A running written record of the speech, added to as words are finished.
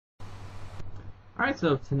All right,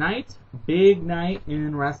 so tonight, big night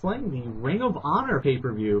in wrestling, the Ring of Honor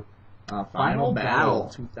pay-per-view, Final Battle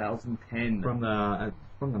 2010 from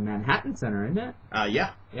the Manhattan Center, isn't it?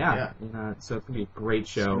 Yeah. So it's gonna be a great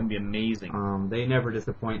show. It's gonna be amazing. They never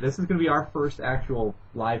disappoint. This is gonna be our first actual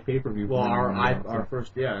live pay-per-view. Well, our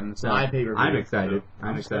first, and it's live pay-per-view. I'm excited.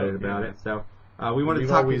 I'm excited about it. So we want to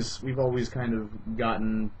talk. We've always kind of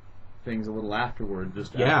gotten things a little afterward,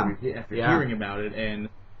 just after hearing about it, and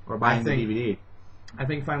or buying the DVD. I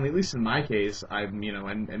think finally, at least in my case, and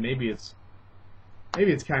maybe it's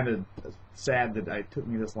kind of sad that it took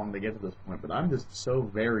me this long to get to this point, but I'm just so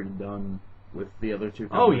very done with the other two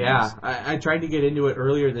companies. Oh yeah, I tried to get into it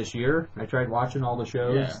earlier this year. I tried watching all the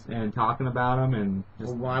shows and talking about them, and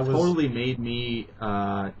just totally made me,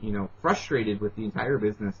 frustrated with the entire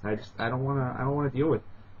business. I don't want to deal with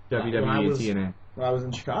WWE and TNA. When I was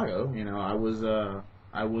in Chicago,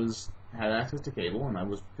 I had access to cable,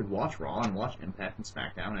 and could watch Raw and watch Impact and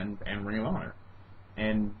SmackDown and Ring of Honor,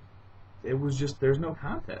 and it was just there's no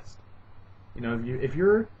contest.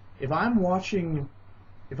 If I'm watching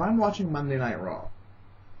Monday Night Raw,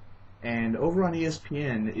 and over on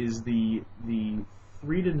ESPN is the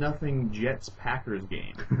 3-0 Jets Packers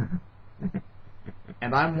game,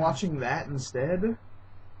 and I'm watching that instead,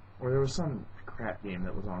 or there was some crap game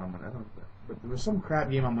that was on Monday, but there was some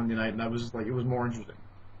crap game on Monday night, and I was just like, it was more interesting.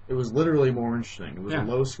 It was literally more interesting. It was a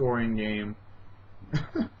low-scoring game.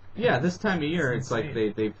 Yeah, this time of year, it's like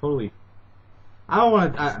they totally. I don't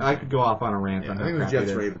want to. I could go off on a rant. I think it was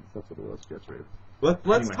Jets Ravens. That's what it was. Jets Ravens.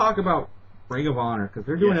 Let's talk about Ring of Honor, because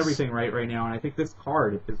they're doing everything right now, and I think this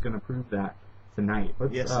card is going to prove that tonight.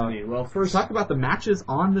 Indeed. Well, first talk about the matches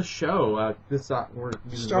on the show. We're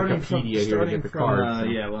using Wikipedia here to get the cards.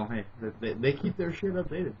 Hey, they keep their shit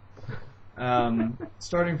updated.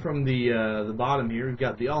 Starting from the bottom here, we've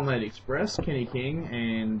got the All Night Express, Kenny King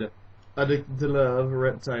and Addict to Love,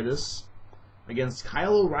 Rhett Titus, against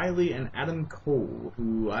Kyle O'Reilly and Adam Cole,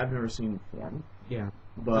 who I've never seen perform. Yeah.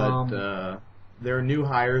 But they're new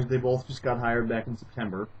hires. They both just got hired back in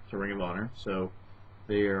September to Ring of Honor, so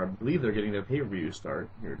I believe they're getting their pay-per-view start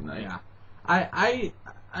here tonight. Yeah.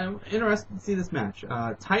 I'm interested to see this match.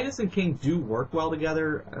 Titus and King do work well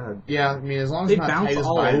together. As long as they bounce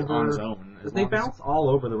all over on his own. They bounce all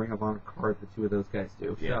over the Ring of Honor card. The two of those guys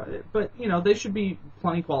do. Yeah. So, but they should be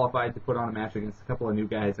plenty qualified to put on a match against a couple of new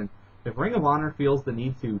guys. And if Ring of Honor feels the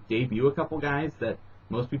need to debut a couple guys that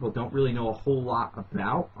most people don't really know a whole lot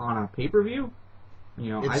about on a pay-per-view,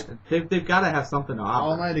 they've got to have something to offer.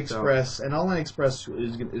 All Night Express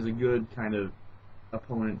is a good kind of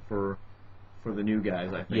opponent for the new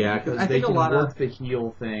guys, I think. Yeah, because they can work the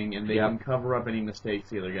heel thing, and they can cover up any mistakes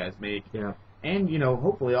the other guys make. Yeah. And,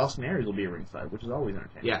 hopefully Austin Aries will be at ringside, which is always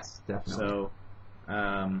entertaining. Yes, definitely. So,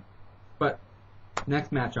 but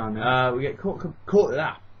next match on there. We get Colt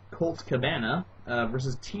Cabana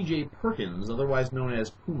versus TJ Perkins, otherwise known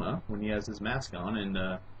as Puma, when he has his mask on, and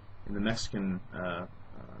in the Mexican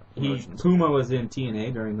Puma was in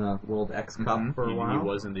TNA during the World X Cup for a while. He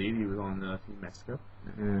was indeed. He was on Team Mexico.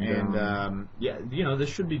 And this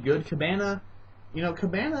should be good. Cabana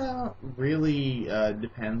really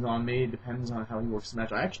depends on me. Depends on how he works the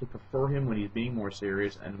match. I actually prefer him when he's being more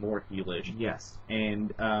serious and more heelish. Yes.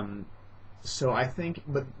 And so I think,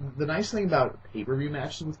 but the nice thing about pay-per-view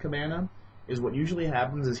matches with Cabana is what usually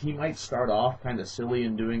happens is he might start off kind of silly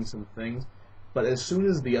and doing some things, but as soon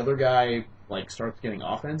as the other guy starts getting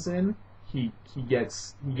offense in, he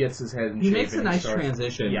gets his head in shape. He makes a nice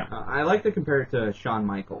transition. Yeah. I like to compare it to Shawn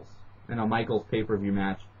Michaels in a Michaels pay-per-view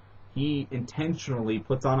match. He intentionally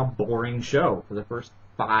puts on a boring show for the first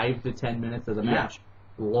 5 to 10 minutes of the match,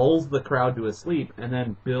 lulls the crowd to a sleep, and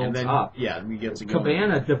then builds up. Yeah, he gets it going.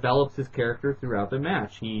 Cabana develops his character throughout the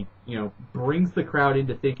match. He, brings the crowd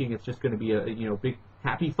into thinking it's just going to be a, big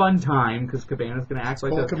happy fun time because Cabana's going to act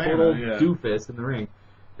like a total doofus in the ring.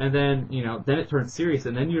 And then, then it turns serious,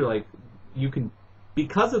 and then you're like,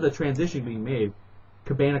 because of the transition being made,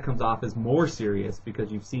 Cabana comes off as more serious because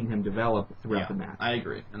you've seen him develop throughout the match. I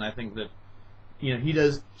agree, and I think that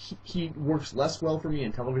he works less well for me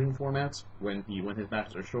in television formats when his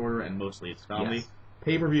matches are shorter and mostly it's comedy. Yes.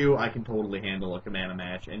 Pay-per-view, I can totally handle a Cabana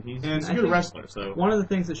match, and he's a good wrestler. So one of the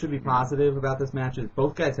things that should be positive about this match is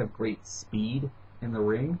both guys have great speed in the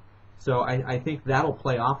ring. So I think that'll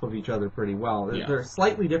play off of each other pretty well. Yeah. They're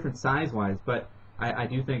slightly different size-wise, but I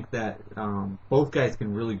do think that both guys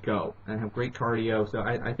can really go and have great cardio. So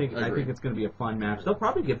I think it's going to be a fun match. They'll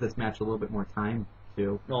probably give this match a little bit more time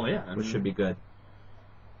too. Oh yeah, which should be good.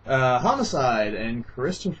 Homicide and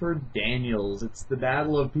Christopher Daniels. It's the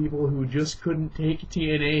battle of people who just couldn't take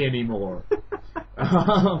TNA anymore.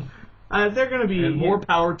 They're going to be... And more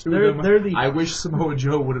power to them. I wish Samoa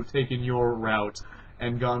Joe would have taken your route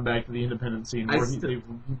and gone back to the independent scene where they'd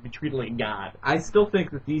be treated like God. I still think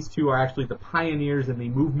that these two are actually the pioneers in the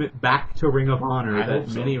movement back to Ring of Honor that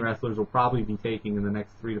many wrestlers will probably be taking in the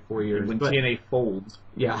next 3 to 4 years. When TNA folds.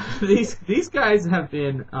 Yeah, these guys have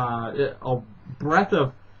been a breath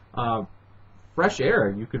of fresh air,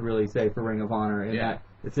 you could really say, for Ring of Honor. In that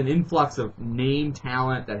it's an influx of name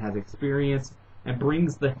talent that has experience and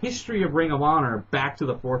brings the history of Ring of Honor back to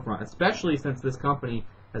the forefront, especially since this company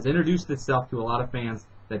has introduced itself to a lot of fans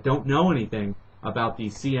that don't know anything about the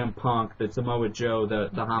CM Punk, the Samoa Joe, the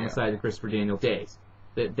Homicide, and Christopher Daniels days.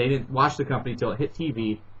 They didn't watch the company until it hit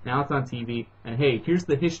TV. Now it's on TV, and hey, here's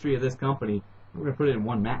the history of this company. We're going to put it in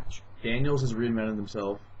one match. Daniels has reinvented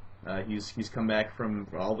himself. He's come back from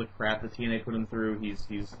all the crap that TNA put him through.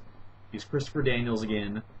 He's Christopher Daniels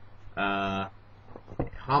again.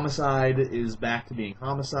 Homicide is back to being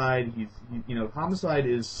Homicide. Homicide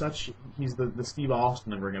is he's the Steve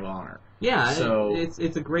Austin of Ring of Honor. Yeah, so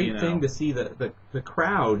it's a great thing to see the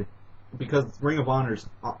crowd, because Ring of Honor's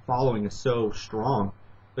following is so strong.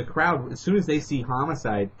 The crowd, as soon as they see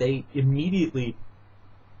Homicide, they immediately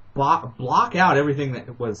block out everything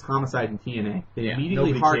that was Homicide and TNA. They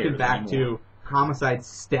immediately harken back to Homicide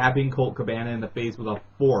stabbing Colt Cabana in the face with a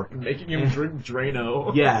fork. Making him drink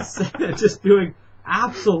Drano. Yes. Just doing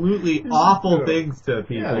absolutely awful things to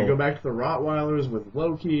people. Yeah, they go back to the Rottweilers with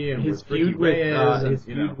Loki and his with feud Reyes,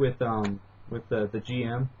 with the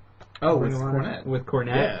GM. Oh, with Cornette. With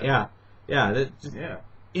Cornette, yeah.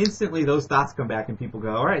 Instantly, those thoughts come back, and people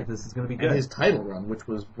go, "All right, this is going to be good." And his title run, which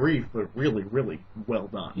was brief but really, really well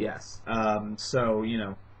done. Yes. So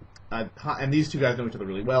and these two guys know each other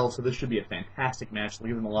really well, so this should be a fantastic match. They'll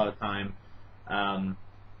give them a lot of time. I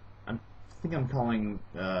think I'm calling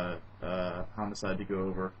Homicide to go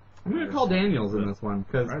over. I'm going to call Daniels in this one,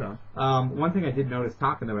 because one thing I did notice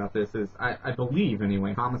talking about this is, I believe,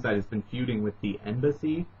 anyway, Homicide has been feuding with the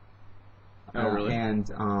Embassy. Oh, really? And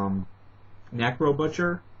Necro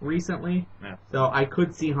Butcher recently. Yeah. So I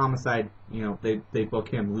could see Homicide, they book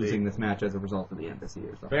him losing this match as a result of the Embassy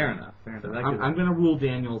or something. Fair enough. So I'm going to rule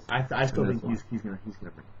Daniels. I still think he's going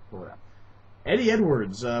to pull it out. Eddie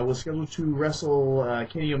Edwards was scheduled to wrestle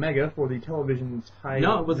Kenny Omega for the television title.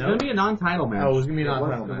 No, it was going to be a non-title match. Oh, it was going to be a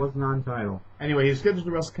non-title match. It was non-title. Anyway, he's scheduled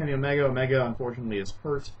to wrestle Kenny Omega. Omega, unfortunately, is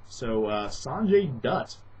hurt. So Sanjay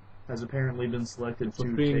Dutt has apparently been selected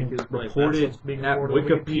to take his place. Reported at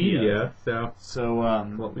Wikipedia.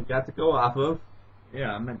 So what we've got to go off of.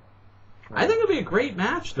 Yeah, I think it'll be a great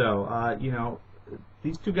match, though.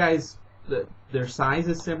 These two guys, their size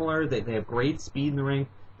is similar. They have great speed in the ring.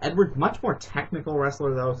 Edwards, much more technical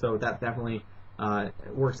wrestler, though, so that definitely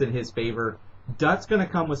works in his favor. Dutt's going to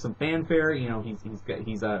come with some fanfare.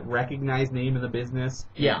 He's a recognized name in the business.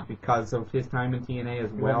 Yeah. Because of his time in TNA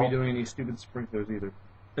as well. He won't be doing any stupid sprinklers either.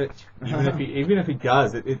 Even if he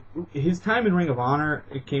does, his time in Ring of Honor,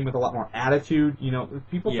 it came with a lot more attitude.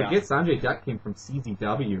 People forget Sanjay Dutt came from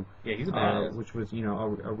CZW. Yeah, he's a badass. Which was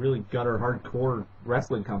a really gutter hardcore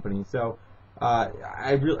wrestling company. So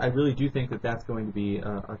I really do think that that's going to be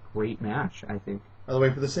a great match. I think. By the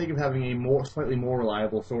way, for the sake of having a slightly more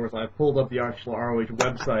reliable source, I pulled up the actual ROH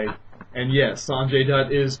website, and yes, Sanjay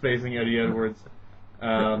Dutt is facing Eddie Edwards.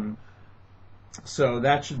 So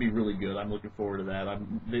that should be really good. I'm looking forward to that.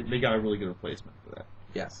 They got a really good replacement for that.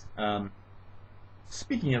 Yes.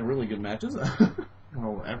 Speaking of really good matches,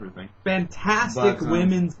 everything. Fantastic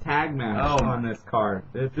women's tag match on this card.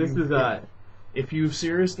 This is a. If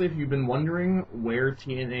you've been wondering where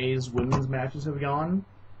TNA's women's matches have gone,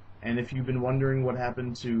 and if you've been wondering what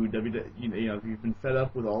happened to WWE, if you've been fed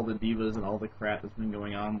up with all the divas and all the crap that's been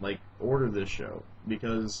going on, order this show,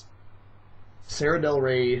 because Sarah Del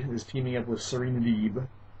Rey is teaming up with Serena Deeb,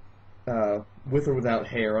 with or without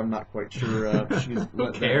hair. I'm not quite sure. She's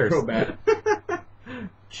Who cares?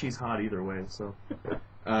 She's hot either way. So,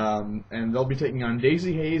 and they'll be taking on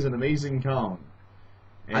Daisy Hayes and Amazing Kong.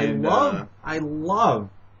 And, I love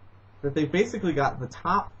that they basically got the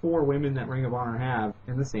top 4 women that Ring of Honor have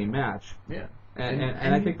in the same match. Yeah.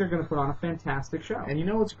 And I think they're going to put on a fantastic show. And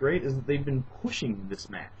what's great is that they've been pushing this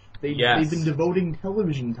match. They've been devoting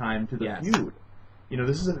television time to the feud.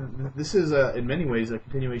 This is in many ways a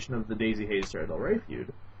continuation of the Daisy Hayes Sarah Del Rey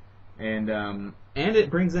feud. And it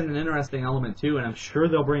brings in an interesting element too, and I'm sure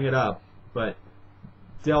they'll bring it up. But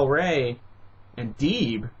Del Rey and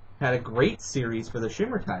Deeb had a great series for the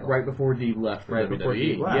Shimmer title right before Deeb left for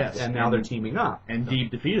WWE. Yes, and now they're teaming up. And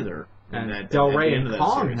Deeb defeated her. And Del Rey and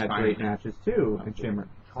Kong had great matches too in Shimmer.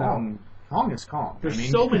 Kong is Kong.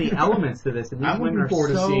 There's so many elements to this, and these I'm women looking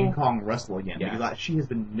forward to seeing Kong wrestle again because she has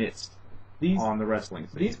been missed. on the wrestling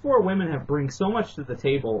scene. These 4 women have bring so much to the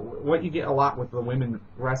table. What you get a lot with the women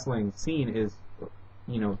wrestling scene is,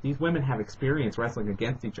 these women have experience wrestling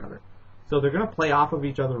against each other. So they're going to play off of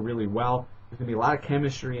each other really well. There's going to be a lot of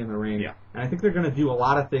chemistry in the ring. Yeah. And I think they're going to do a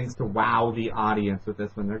lot of things to wow the audience with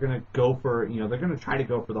this one. They're going to go for, they're going to try to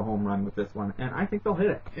go for the home run with this one. And I think they'll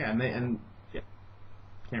hit it. Yeah,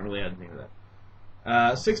 can't really add anything to that.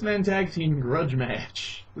 6-man tag team grudge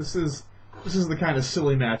match. This is the kind of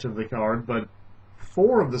silly match of the card, but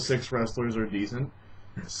 4 of the 6 wrestlers are decent.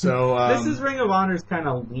 So this is Ring of Honor's kind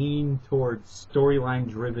of lean towards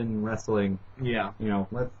storyline-driven wrestling. Yeah.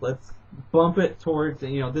 Let's bump it towards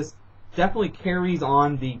this definitely carries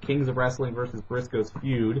on the Kings of Wrestling versus Briscoe's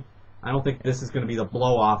feud. I don't think this is going to be the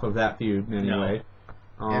blow-off of that feud in any way.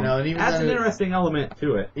 And even adds an interesting element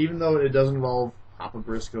to it. Even though it does involve Papa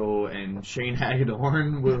Briscoe and Shane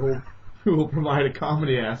Hagedorn, who will provide a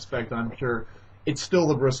comedy aspect, I'm sure, it's still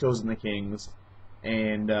the Briscoes and the Kings.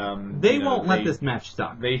 And they won't let this match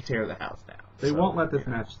suck. They tear the house down. They won't let this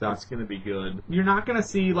match suck. It's going to be good. You're not going to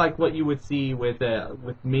see like what you would see with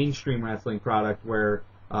mainstream wrestling product, where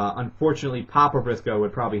unfortunately Papa Briscoe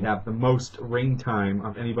would probably have the most ring time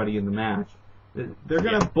of anybody in the match. They're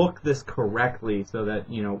going to book this correctly so that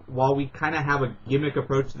while we kind of have a gimmick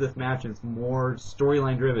approach to this match, and it's more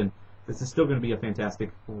storyline driven. This is still going to be a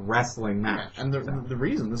fantastic wrestling match. Yeah, and the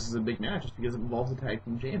reason this is a big match is because it involves the tag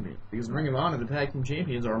team champions. Because in Ring of Honor, the tag team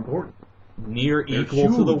champions are important. They're equal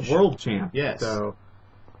to the world champ. Yes. So,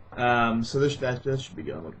 that should be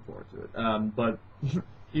good. I'm looking forward to it. But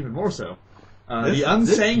even more so, the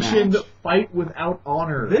unsanctioned fight without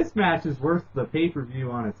honor. This match is worth the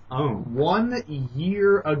pay-per-view on its own. 1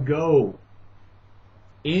 year ago,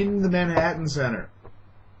 in the Manhattan Center,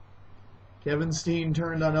 Kevin Steen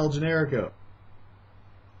turned on El Generico.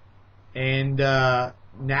 And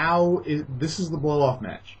now this is the blow-off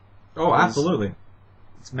match. Oh, absolutely.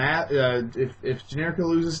 If Generico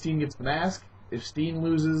loses, Steen gets the mask. If Steen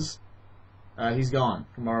loses, he's gone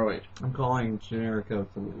from ROH. I'm calling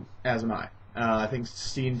Generico to lose. As am I. I think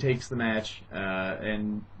Steen takes the match.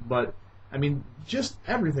 But just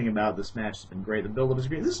everything about this match has been great. The build-up is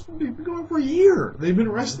great. This has been going for a year. They've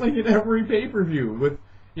been wrestling in every pay-per-view with...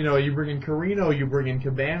 you bring in Carino, you bring in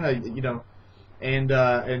Cabana,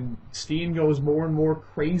 and Steen goes more and more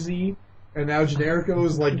crazy, and now Generico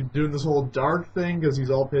is doing this whole dark thing because he's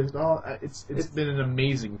all pissed off. It's been an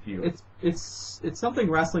amazing feud. It's something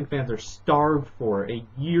wrestling fans are starved for, a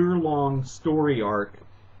year-long story arc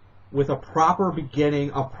with a proper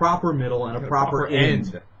beginning, a proper middle, and a proper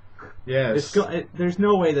end. Yes. There's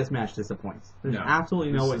no way this match disappoints. There's No.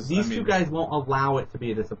 absolutely no way. These two guys won't allow it to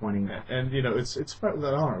be a disappointing match. And, it's fight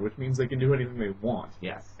without honor, which means they can do anything they want.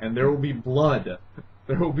 Yes. And there will be blood.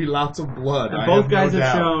 There will be lots of blood. And both guys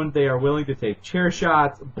have shown they are willing to take chair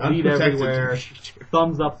shots, bleed everywhere,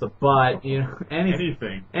 thumbs up the butt,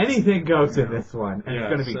 anything. Anything goes in this one, and it's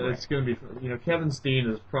going to be great. It's going to be, Kevin Steen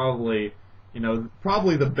is probably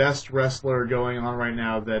the best wrestler going on right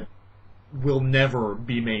now that will never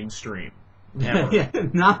be mainstream. Never.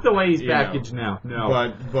 Not the way he's packaged now.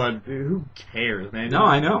 No. But who cares, man? No,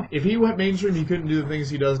 I know. If he went mainstream, he couldn't do the things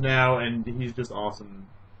he does now, and he's just awesome.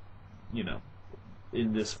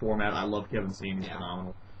 In this format, I love Kevin Steen. He's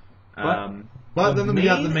phenomenal. But then we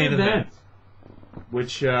got the main event,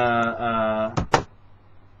 which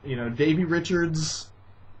Davey Richards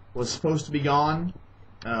was supposed to be gone.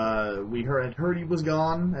 We had heard he was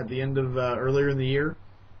gone at the end of earlier in the year.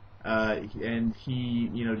 And he,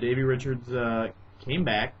 Davey Richards came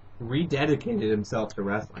back, rededicated himself to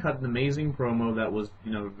wrestling, cut an amazing promo that was,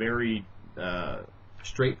 very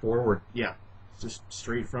straightforward. Yeah, just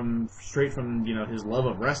straight from his love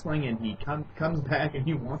of wrestling, and he comes back and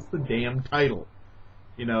he wants the damn title,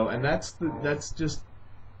 and that's just,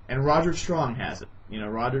 and Roderick Strong has it.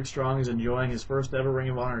 Roderick Strong is enjoying his first ever Ring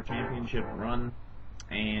of Honor Championship run,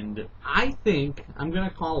 and I think I'm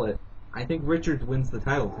gonna call it. I think Richards wins the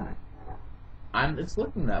title tonight. It's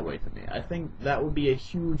looking that way to me. I think that would be a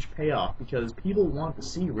huge payoff because people want to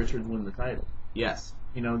see Richards win the title. Yes.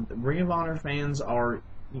 The Ring of Honor fans are,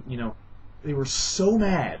 they were so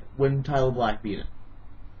mad when Tyler Black beat him.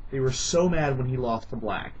 They were so mad when he lost to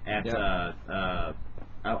Black at, I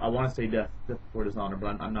want to say Death Before Dishonor,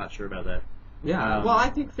 but I'm not sure about that. Yeah, well, I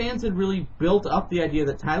think fans had really built up the idea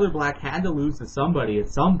that Tyler Black had to lose to somebody at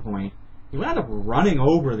some point. He wound up running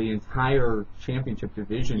over the entire championship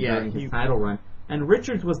division during his title run. And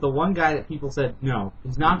Richards was the one guy that people said, no,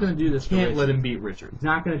 he's not going to do this. Can't let him beat Richards. He's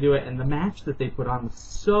not going to do it. And the match that they put on was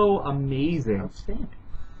so amazing. Outstanding.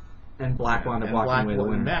 And Black wound up walking away the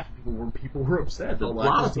winner. Match. People were upset that Black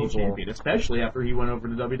was still champion, especially after he went over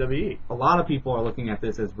to WWE. A lot of people are looking at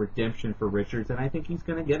this as redemption for Richards, and I think he's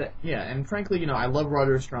going to get it. Yeah, and frankly, I love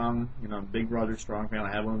Roderick Strong. I'm a big Roderick Strong fan.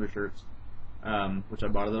 I have one of their shirts, which I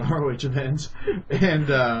bought at an ROH event, and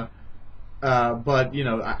but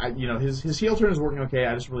his heel turn is working okay.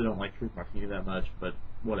 I just really don't like Truth Martini that much, but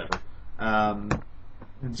whatever.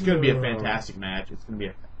 It's going to be a fantastic match. It's going to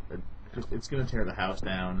be it's going to tear the house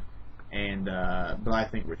down. And but I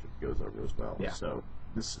think Richards goes over as well. Yeah. So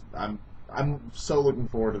I'm so looking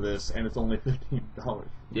forward to this, and it's only $15.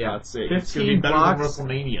 Yeah, it's going to be better than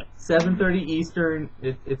WrestleMania. 7:30 Eastern.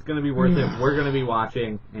 It's going to be worth it. We're going to be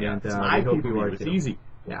watching, and it's we hope you are too. It's easy.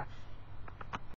 Yeah.